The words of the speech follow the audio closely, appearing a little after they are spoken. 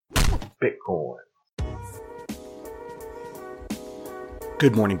Bitcoin.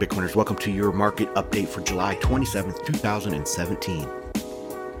 Good morning, Bitcoiners. Welcome to your market update for July 27th, 2017.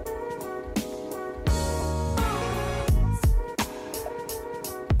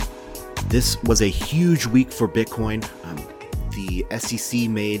 This was a huge week for Bitcoin. The SEC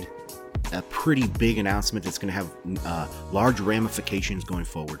made a pretty big announcement that's going to have large ramifications going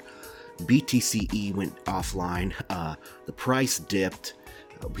forward. BTCE went offline. The price dipped.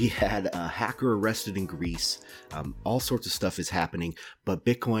 We had a hacker arrested in Greece. All sorts of stuff is happening, but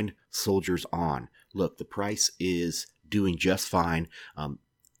Bitcoin soldiers on. Look, the price is doing just fine.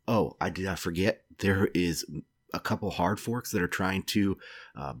 I did not forget, there is a couple hard forks that are trying to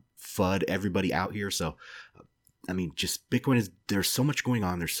FUD everybody out here. So, just Bitcoin there's so much going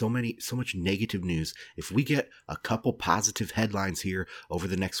on. There's so much negative news. If we get a couple positive headlines here over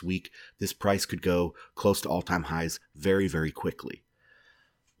the next week, this price could go close to all-time highs very, very quickly.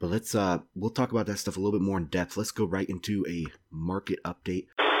 But we'll talk about that stuff a little bit more in depth. Let's go right into a market update.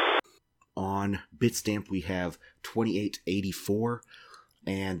 On Bitstamp, we have 2884,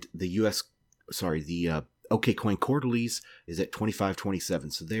 and the OKCoin quarterlies is at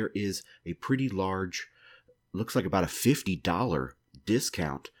 2527. So there is a pretty large, looks like about a $50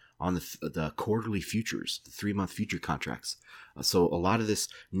 discount on the quarterly futures, the 3-month future contracts. So a lot of this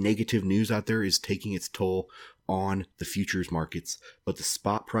negative news out there is taking its toll on the futures markets, but the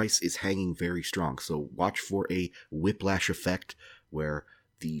spot price is hanging very strong. So watch for a whiplash effect where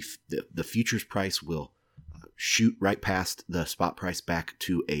the futures price will shoot right past the spot price back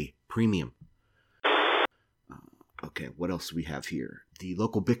to a premium. Okay, what else do we have here? The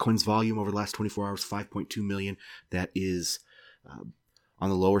local Bitcoin's volume over the last 24 hours, 5.2 million. That is on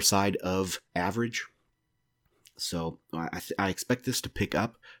the lower side of average. So I expect this to pick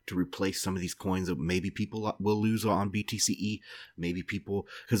up to replace some of these coins that maybe people will lose on BTCE. Maybe people,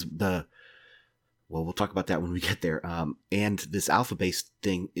 because we'll talk about that when we get there. And this Alphabase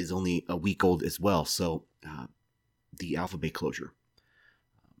thing is only a week old as well. So the Alphabase closure.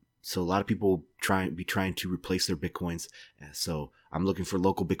 So a lot of people will be trying to replace their Bitcoins. So I'm looking for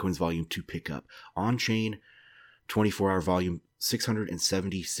local Bitcoin's volume to pick up. On-chain, 24-hour volume,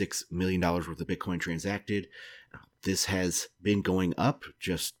 $676 million worth of Bitcoin transacted. This has been going up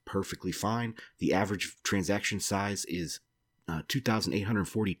just perfectly fine. The average transaction size is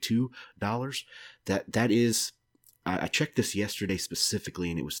 $2,842. That is, I checked this yesterday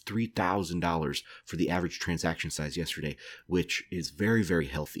specifically, and it was $3,000 for the average transaction size yesterday, which is very, very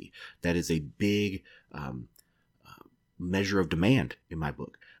healthy. That is a big measure of demand in my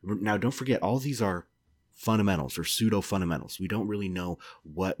book. Now, don't forget, all these are fundamentals or pseudo fundamentals. We don't really know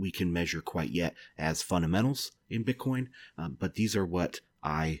what we can measure quite yet as fundamentals in Bitcoin, but these are what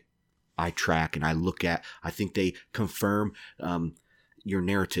I track and I look at. I think they confirm your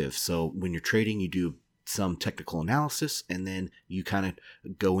narrative. So when you're trading, you do some technical analysis, and then you kind of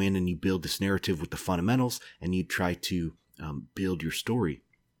go in and you build this narrative with the fundamentals, and you try to build your story.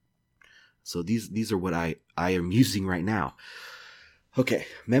 So these are what I am using right now. Okay,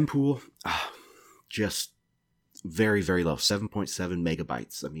 mempool, just very, very low, 7.7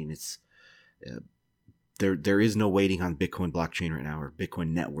 megabytes. It's there is no waiting on Bitcoin blockchain right now or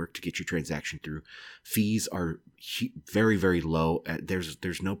Bitcoin network to get your transaction through. Fees are very, very low.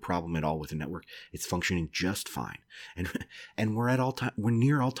 There's no problem at all with the network. It's functioning just fine. And we're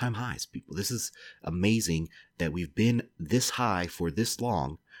near all-time highs, people. This is amazing that we've been this high for this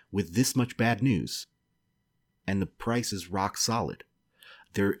long with this much bad news, and the price is rock solid.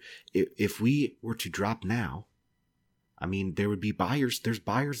 If we were to drop now, there would be buyers. There's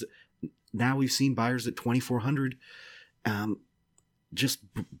buyers. Now we've seen buyers at 2,400, just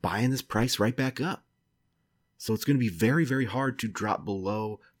buying this price right back up. So it's going to be very, very hard to drop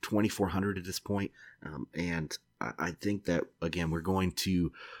below 2,400 at this point. And I think that, again, we're going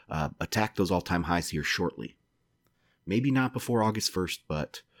to attack those all-time highs here shortly. Maybe not before August 1st,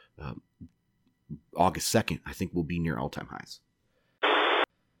 but August 2nd, I think we'll be near all-time highs.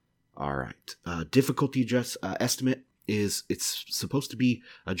 All right. Difficulty estimate is it's supposed to be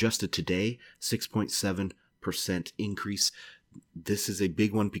adjusted today, 6.7% increase. This is a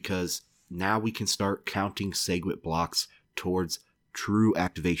big one because now we can start counting SegWit blocks towards true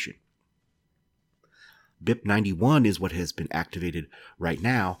activation. BIP91 is what has been activated right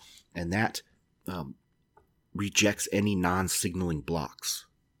now, and that rejects any non-signaling blocks.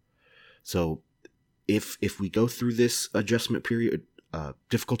 So if we go through this adjustment period,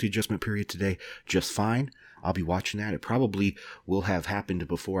 difficulty adjustment period today just fine, I'll be watching that. It probably will have happened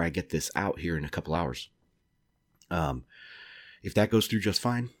before I get this out here in a couple hours. If that goes through just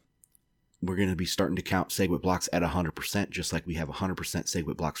fine, we're going to be starting to count SegWit blocks at 100%, just like we have 100%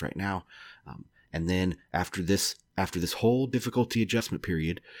 SegWit blocks right now. And then after this whole difficulty adjustment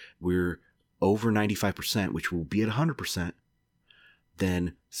period, we're over 95%, which will be at 100%.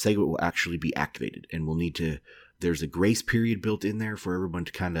 Then SegWit will actually be activated, and we'll need to. There's a grace period built in there for everyone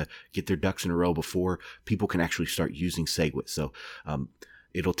to kind of get their ducks in a row before people can actually start using SegWit. So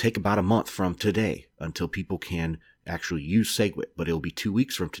it'll take about a month from today until people can actually use SegWit, but it'll be 2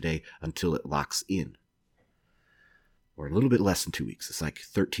 weeks from today until it locks in. Or a little bit less than 2 weeks. It's like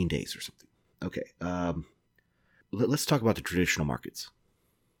 13 days or something. Okay. Let's talk about the traditional markets.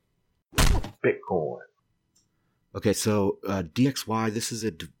 Bitcoin. Okay, so DXY, this is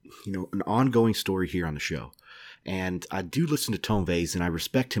an ongoing story here on the show. And I do listen to Tone Vase, and I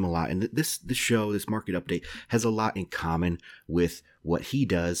respect him a lot. And this show, this market update, has a lot in common with what he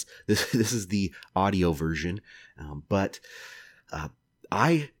does. This is the audio version, but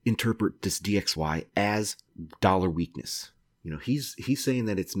I interpret this DXY as dollar weakness. He's saying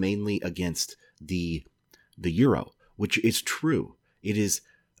that it's mainly against the euro, which is true. It is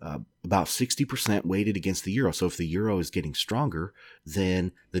about 60% weighted against the euro. So if the euro is getting stronger,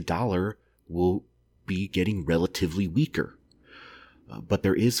 then the dollar will be getting relatively weaker. But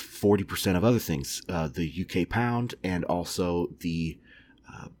there is 40% of other things. The UK pound and also the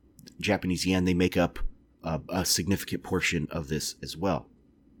Japanese yen, they make up a significant portion of this as well.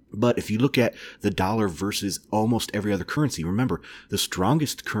 But if you look at the dollar versus almost every other currency, remember, the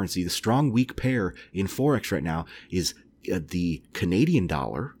strongest currency, the strong weak pair in Forex right now is the Canadian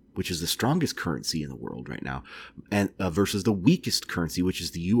dollar, which is the strongest currency in the world right now, and versus the weakest currency, which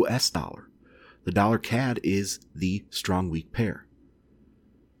is the US dollar. The dollar CAD is the strong weak pair.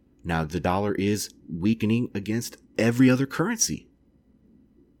 Now, the dollar is weakening against every other currency.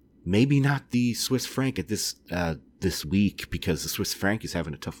 Maybe not the Swiss franc at this week, because the Swiss franc is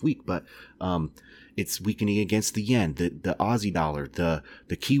having a tough week, but it's weakening against the yen, the Aussie dollar, the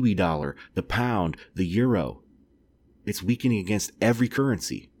Kiwi dollar, the pound, the euro. It's weakening against every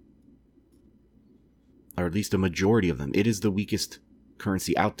currency, or at least a majority of them. It is the weakest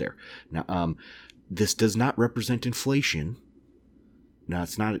currency out there. Now, this does not represent inflation. Now,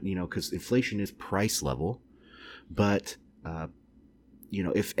 it's not, because inflation is price level, but,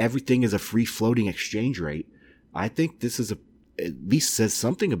 if everything is a free floating exchange rate, I think this is at least says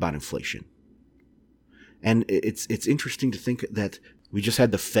something about inflation. And it's interesting to think that we just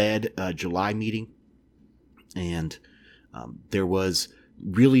had the Fed July meeting, and there was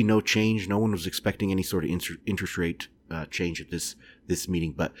really no change. No one was expecting any sort of interest rate change at this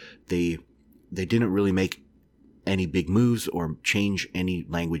meeting, but they didn't really make any big moves or change any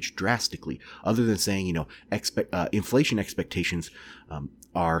language drastically, other than saying, inflation expectations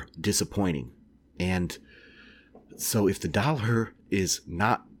are disappointing. And so if the dollar is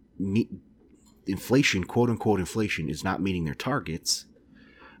not inflation, quote unquote inflation, is not meeting their targets,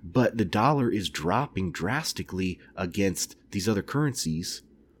 but the dollar is dropping drastically against these other currencies,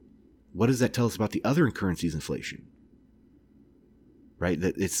 what does that tell us about the other currencies' inflation? Right?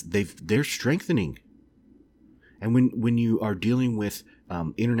 That they're strengthening. And when you are dealing with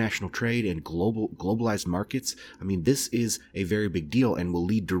international trade and globalized markets, I mean, this is a very big deal and will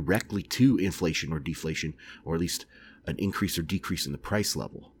lead directly to inflation or deflation, or at least an increase or decrease in the price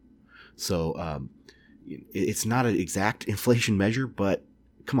level. So it's not an exact inflation measure, but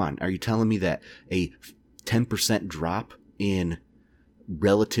come on, are you telling me that a 10% drop in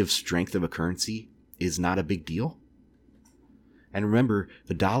relative strength of a currency is not a big deal? And remember,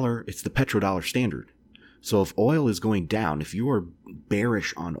 the dollar, it's the petrodollar standard. So if oil is going down, if you are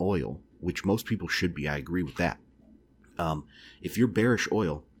bearish on oil, which most people should be, I agree with that. If you're bearish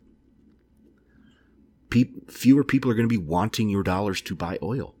oil, fewer people are going to be wanting your dollars to buy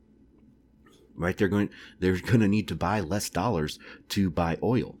oil, right? They're going to need to buy less dollars to buy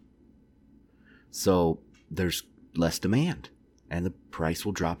oil. So there's less demand, and the price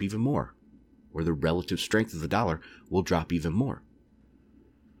will drop even more, or the relative strength of the dollar will drop even more.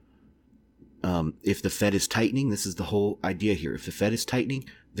 If the Fed is tightening, this is the whole idea here. If the Fed is tightening,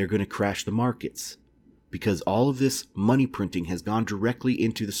 they're going to crash the markets, because all of this money printing has gone directly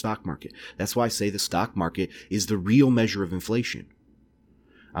into the stock market. That's why I say the stock market is the real measure of inflation.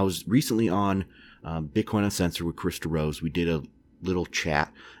 I was recently on Bitcoin Uncensored with Krista Rose. We did a little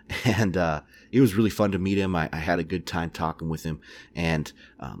chat, and it was really fun to meet him. I had a good time talking with him, and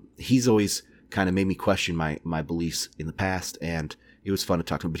he's always kind of made me question my beliefs in the past, and it was fun to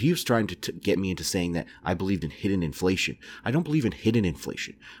talk to him. But he was trying to get me into saying that I believed in hidden inflation. I don't believe in hidden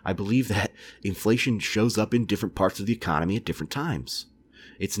inflation. I believe that inflation shows up in different parts of the economy at different times.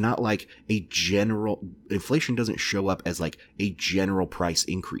 It's not like a general, inflation doesn't show up as like a general price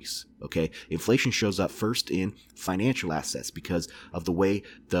increase. Okay. Inflation shows up first in financial assets because of the way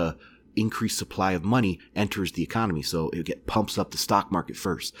the increased supply of money enters the economy. So it pumps up the stock market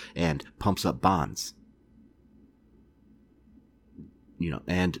first and pumps up bonds,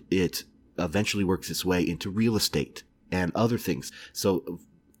 and it eventually works its way into real estate and other things. So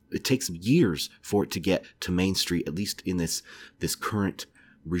it takes years for it to get to Main Street, at least in this current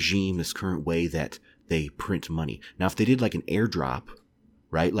regime, this current way that they print money. Now, if they did like an airdrop,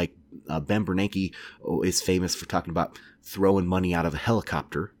 right? Like Ben Bernanke is famous for talking about throwing money out of a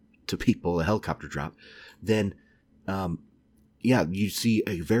helicopter to people, a helicopter drop, then, you'd see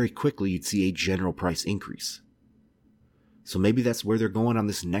you'd see a general price increase. So maybe that's where they're going on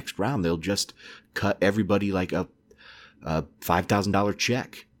this next round. They'll just cut everybody like a $5,000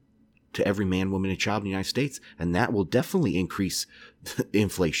 check to every man, woman, and child in the United States. And that will definitely increase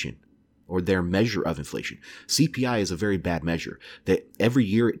inflation, or their measure of inflation. CPI is a very bad measure that every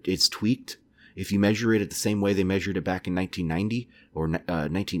year it's tweaked. If you measure it at the same way they measured it back in 1990 or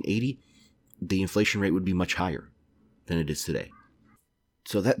 1980, the inflation rate would be much higher than it is today.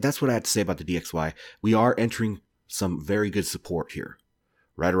 So that's what I have to say about the DXY. We are entering some very good support here,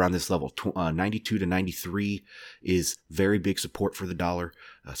 right around this level. 92 to 93 is very big support for the dollar.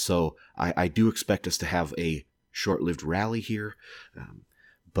 So I do expect us to have a short-lived rally here,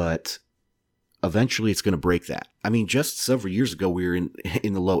 but eventually it's going to break that. I mean, just several years ago, we were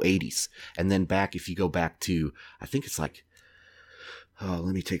in the low 80s. And then if you go back to, I think it's like,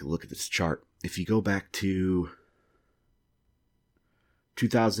 let me take a look at this chart. If you go back to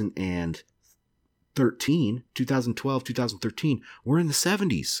 2012, 2013, we're in the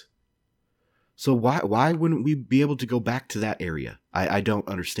 70s. So why wouldn't we be able to go back to that area? I don't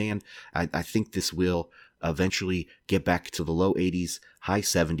understand. I think this will eventually get back to the low 80s, high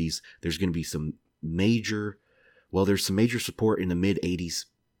 70s. There's going to be some major support in the mid 80s.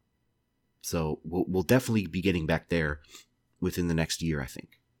 So we'll definitely be getting back there within the next year, I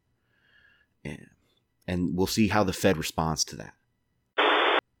think. And we'll see how the Fed responds to that.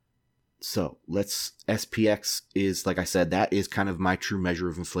 So SPX is, like I said, that is kind of my true measure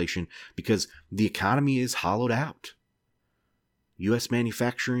of inflation, because the economy is hollowed out. U.S.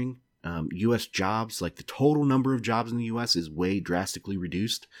 manufacturing, U.S. jobs, like the total number of jobs in the U.S. is way drastically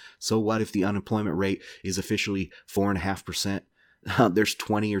reduced. So what if the unemployment rate is officially 4.5%? There's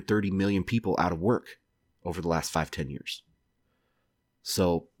 20 or 30 million people out of work over the last 5-10 years.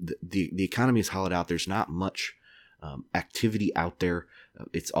 So the economy is hollowed out. There's not much activity out there.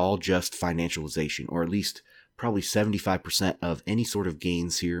 It's all just financialization, or at least probably 75% of any sort of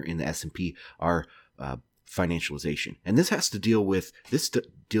gains here in the S&P are financialization. And this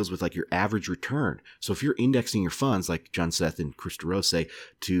deals with like your average return. So if you're indexing your funds, like John Seth and Krista Rose say,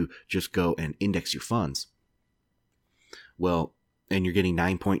 to just go and index your funds, well, and you're getting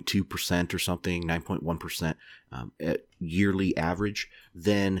 9.2% or something, 9.1% at yearly average,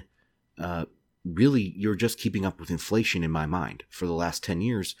 then really you're just keeping up with inflation in my mind. For the last 10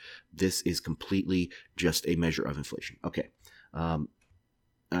 years, this is completely just a measure of inflation. Okay.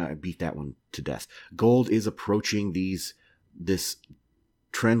 I beat that one to death. Gold is approaching this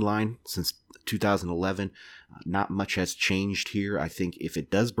trend line since 2011. Not much has changed here. I think if it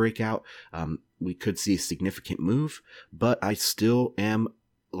does break out, we could see a significant move, but I still am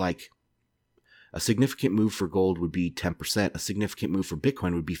like, a significant move for gold would be 10%. A significant move for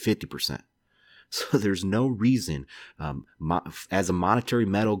Bitcoin would be 50%. So there's no reason, as a monetary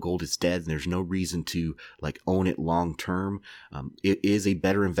metal, gold is dead, and there's no reason to like own it long term. It is a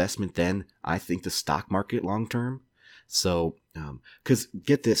better investment than, I think, the stock market long term. So, cause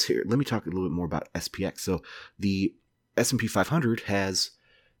get this here, let me talk a little bit more about SPX. So the S&P 500 has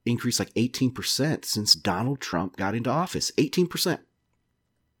increased like 18% since Donald Trump got into office. 18%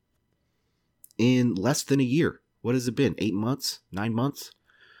 in less than a year. What has it been? 8 months, 9 months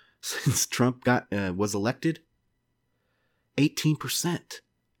since Trump was elected? 18%.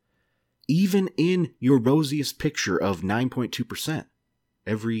 Even in your rosiest picture of 9.2%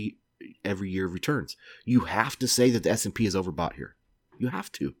 every year of returns, you have to say that the S&P is overbought here. You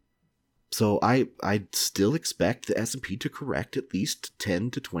have to. So I still expect the S&P to correct at least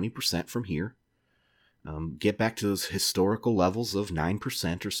 10 to 20% from here. Get back to those historical levels of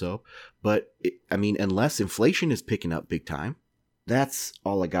 9% or so. But, unless inflation is picking up big time, that's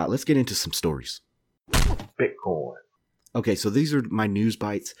all I got. Let's get into some stories. Bitcoin. Okay, so these are my news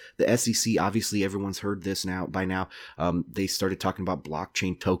bites. The SEC, obviously everyone's heard this by now. They started talking about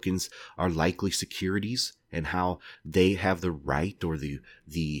blockchain tokens are likely securities and how they have the right or the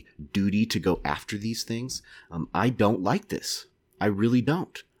duty to go after these things. I don't like this. I really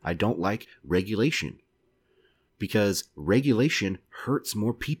don't. I don't like regulation, because regulation hurts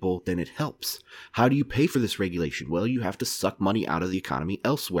more people than it helps. How do you pay for this regulation? Well, you have to suck money out of the economy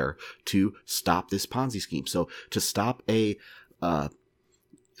elsewhere to stop this Ponzi scheme. So to stop a $1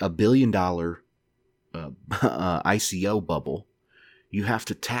 billion ICO bubble, you have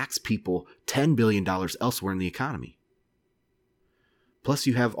to tax people $10 billion elsewhere in the economy. Plus,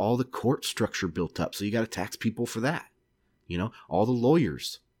 you have all the court structure built up, so you got to tax people for that. You know, all the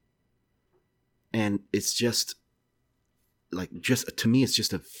lawyers. And it's just, to me, it's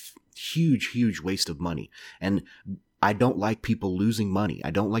just a huge waste of money. And I don't like people losing money.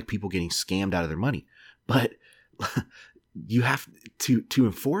 I don't like people getting scammed out of their money. But you have to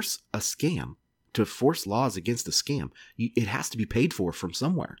enforce a scam, to enforce laws against a scam, it has to be paid for from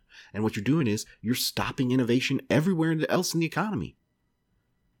somewhere. And what you're doing is you're stopping innovation everywhere else in the economy.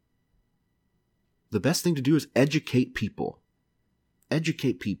 The best thing to do is educate people.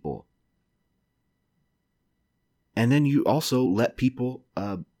 Educate people. And then you also let people,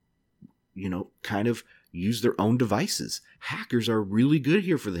 kind of use their own devices. Hackers are really good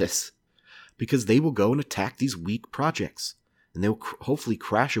here for this, because they will go and attack these weak projects, and they'll hopefully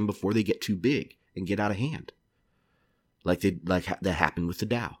crash them before they get too big and get out of hand, like that happened with the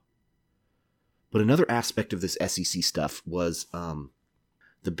DAO. But another aspect of this SEC stuff was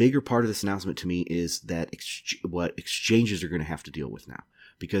the bigger part of this announcement to me is that what exchanges are going to have to deal with now,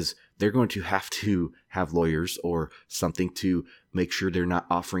 because they're going to have lawyers or something to make sure they're not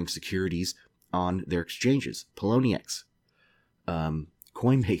offering securities on their exchanges. Poloniex,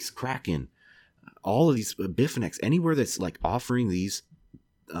 Coinbase, Kraken, all of these, Bitfinex, anywhere that's like offering these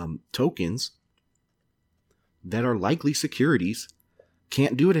tokens that are likely securities,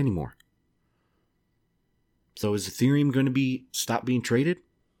 can't do it anymore. So is Ethereum going to stop being traded?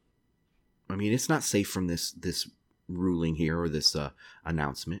 I mean, it's not safe from this ruling here, or this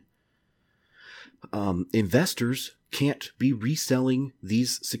announcement. Investors can't be reselling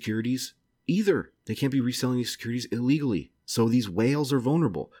these securities either. They can't be reselling these securities illegally. So these whales are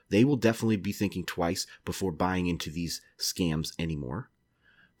vulnerable. They will definitely be thinking twice before buying into these scams anymore.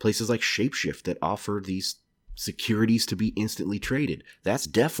 Places like Shapeshift that offer these securities to be instantly traded, that's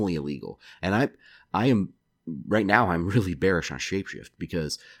definitely illegal. And I am right now, I'm really bearish on Shapeshift,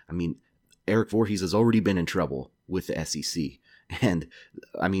 because I mean, Eric Voorhees has already been in trouble with the SEC. And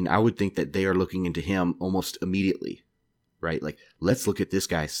I mean, I would think that they are looking into him almost immediately, right? Like, let's look at this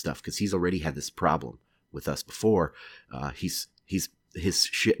guy's stuff, because he's already had this problem with us before. His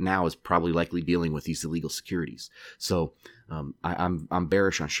shit now is probably likely dealing with these illegal securities. So I'm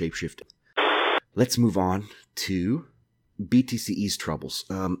bearish on Shapeshift. Let's move on to BTCE's troubles.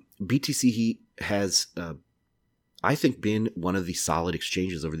 BTCE has, I think, been one of the solid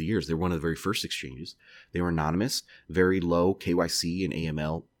exchanges over the years. They're one of the very first exchanges. They were anonymous, very low KYC and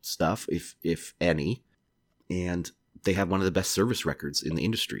AML stuff, if any. And they have one of the best service records in the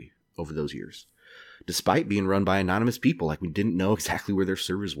industry over those years, despite being run by anonymous people. Like, we didn't know exactly where their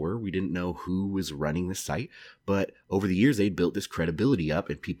servers were. We didn't know who was running the site. But over the years, they'd built this credibility up,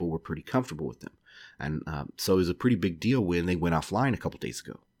 and people were pretty comfortable with them. And so it was a pretty big deal when they went offline a couple days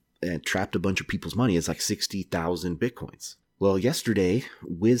ago and trapped a bunch of people's money. It's like 60,000 Bitcoins. Well, yesterday,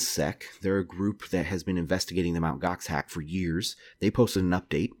 WizSec, they're a group that has been investigating the Mt. Gox hack for years. They posted an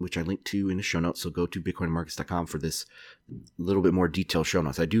update, which I linked to in the show notes. So go to bitcoinmarkets.com for this little bit more detailed show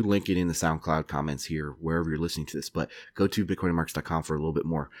notes. I do link it in the SoundCloud comments here, wherever you're listening to this, but go to bitcoinmarkets.com for a little bit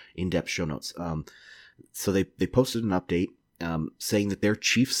more in-depth show notes. So they posted an update saying that their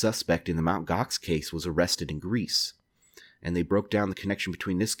chief suspect in the Mt. Gox case was arrested in Greece. And they broke down the connection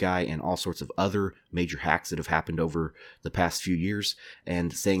between this guy and all sorts of other major hacks that have happened over the past few years,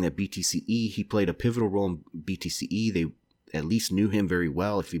 and saying that BTCE, he played a pivotal role in BTCE. They at least knew him very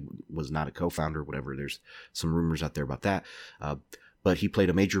well, if he was not a co-founder or whatever. There's some rumors out there about that. But he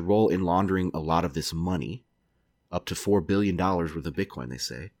played a major role in laundering a lot of this money, up to $4 billion worth of Bitcoin, they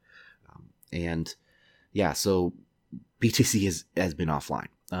say. So BTC has been offline.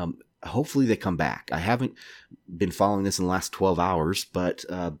 Hopefully they come back. I haven't been following this in the last 12 hours, but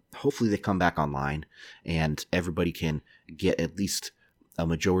hopefully they come back online and everybody can get at least a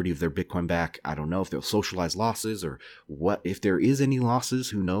majority of their Bitcoin back. I don't know if they'll socialize losses or what, if there is any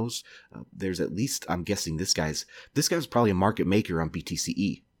losses, who knows. There's at least, I'm guessing this guy's probably a market maker on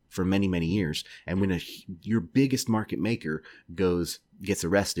BTCE for many, many years. And when your biggest market maker gets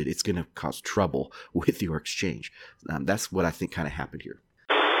arrested, it's going to cause trouble with your exchange. That's what I think kind of happened here.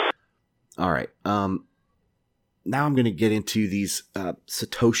 All right. now I'm going to get into these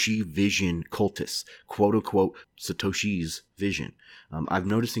Satoshi vision cultists, quote unquote Satoshi's vision. I'm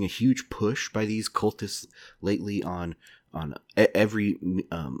noticing a huge push by these cultists lately on every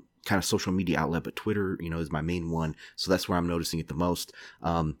kind of social media outlet, but Twitter, is my main one. So that's where I'm noticing it the most.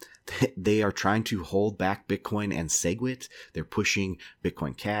 They are trying to hold back Bitcoin and SegWit. They're pushing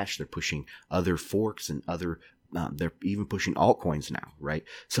Bitcoin Cash. They're pushing other forks and they're even pushing altcoins now, right?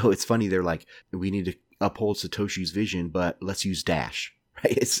 So it's funny. They're like, we need to uphold Satoshi's vision, but let's use Dash,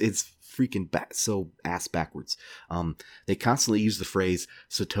 right? It's freaking so ass backwards. They constantly use the phrase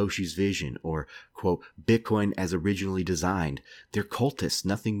Satoshi's vision or quote Bitcoin as originally designed. They're cultists,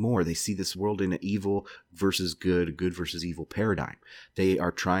 nothing more. They see this world in an evil versus good versus evil paradigm. They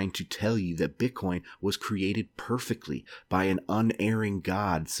are trying to tell you that Bitcoin was created perfectly by an unerring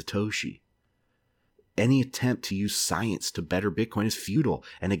God, Satoshi. Any attempt to use science to better Bitcoin is futile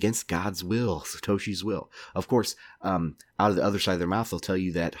and against God's will, Satoshi's will. Of course, out of the other side of their mouth, they'll tell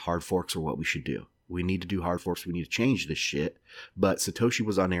you that hard forks are what we should do. We need to do hard forks. We need to change this shit. But Satoshi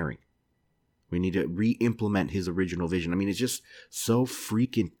was unerring. We need to re-implement his original vision. I mean, it's just so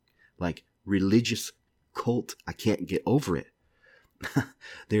freaking like religious cult. I can't get over it.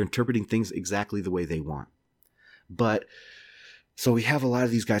 They're interpreting things exactly the way they want. But so we have a lot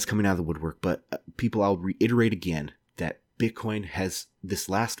of these guys coming out of the woodwork, but people, I'll reiterate again that this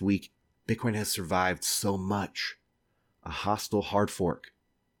last week, Bitcoin has survived so much. A hostile hard fork,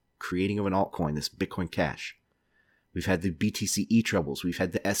 creating of an altcoin, this Bitcoin Cash. We've had the BTC troubles. We've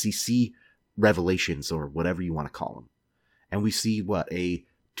had the SEC revelations or whatever you want to call them. And we see a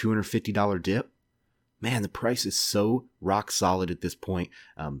 $250 dip. Man, the price is so rock solid at this point.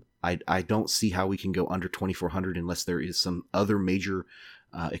 I don't see how we can go under 2,400 unless there is some other major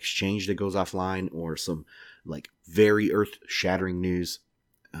exchange that goes offline or some like very earth shattering news.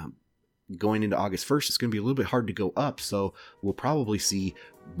 Going into August 1st, it's going to be a little bit hard to go up. So we'll probably see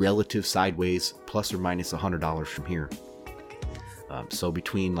relative sideways plus or minus $100 from here. So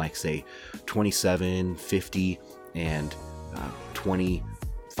between like say 2,750 and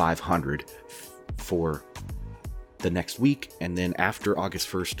 2,500 for the next week, and then after August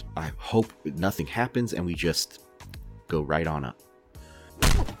 1st, I hope nothing happens and we just go right on up.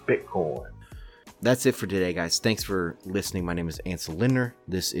 Bitcoin. That's it for today, guys. Thanks for listening. My name is Ansel Lindner.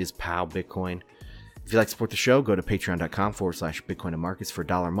 This is PoW Bitcoin. If you'd like to support the show, go to patreon.com/Bitcoin and Markets. For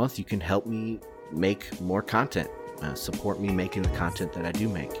 $1 a month, you can help me make more content. Support me making the content that I do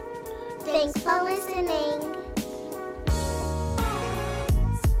make. Thanks for listening.